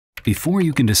Before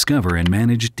you can discover and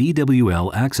manage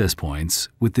DWL access points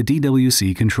with the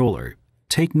DWC controller,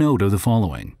 take note of the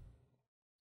following.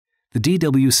 The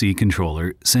DWC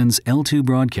controller sends L2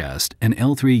 broadcast and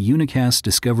L3 unicast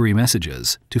discovery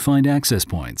messages to find access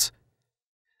points.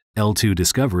 L2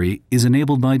 discovery is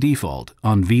enabled by default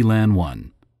on VLAN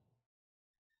 1.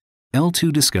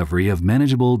 L2 discovery of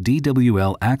manageable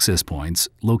DWL access points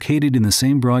located in the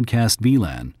same broadcast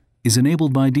VLAN is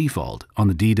enabled by default on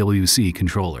the DWC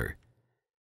controller.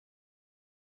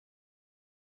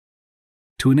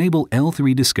 To enable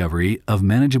L3 discovery of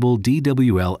manageable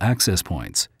DWL access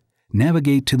points,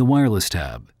 navigate to the Wireless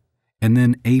tab, and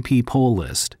then AP Poll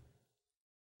List.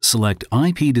 Select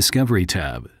IP Discovery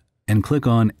tab and click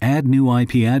on Add New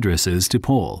IP Addresses to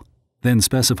Poll, then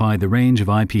specify the range of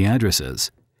IP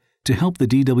addresses to help the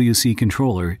DWC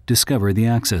controller discover the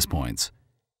access points.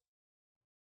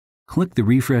 Click the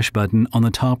Refresh button on the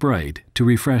top right to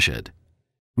refresh it.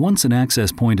 Once an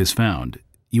access point is found,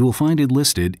 you will find it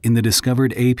listed in the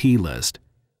Discovered AP list.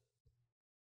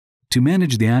 To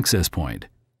manage the access point,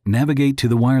 navigate to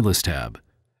the Wireless tab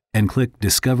and click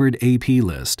Discovered AP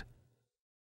List.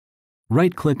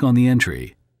 Right-click on the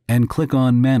entry and click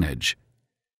on Manage.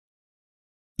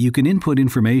 You can input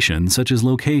information such as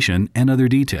location and other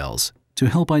details to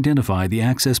help identify the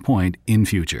access point in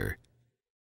future.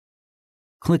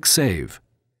 Click Save.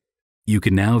 You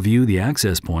can now view the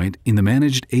access point in the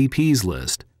Managed APs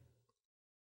list.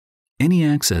 Any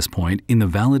access point in the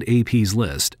valid APs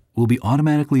list will be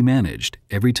automatically managed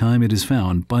every time it is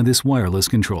found by this wireless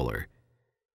controller.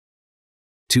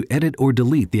 To edit or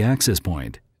delete the access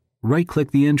point,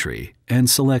 right-click the entry and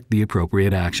select the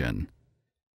appropriate action.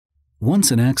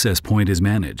 Once an access point is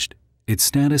managed, its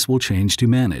status will change to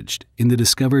Managed in the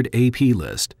Discovered AP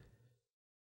list.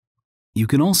 You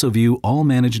can also view all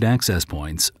managed access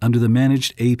points under the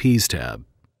Managed APs tab.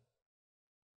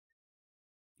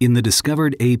 In the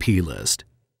Discovered AP list,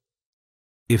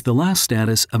 if the last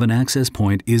status of an access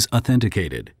point is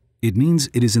authenticated, it means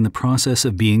it is in the process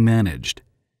of being managed.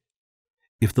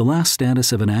 If the last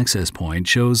status of an access point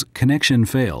shows connection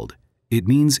failed, it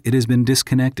means it has been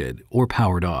disconnected or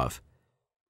powered off.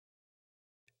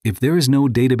 If there is no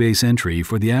database entry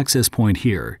for the access point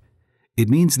here, it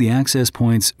means the access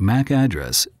point's MAC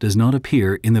address does not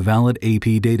appear in the valid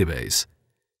AP database.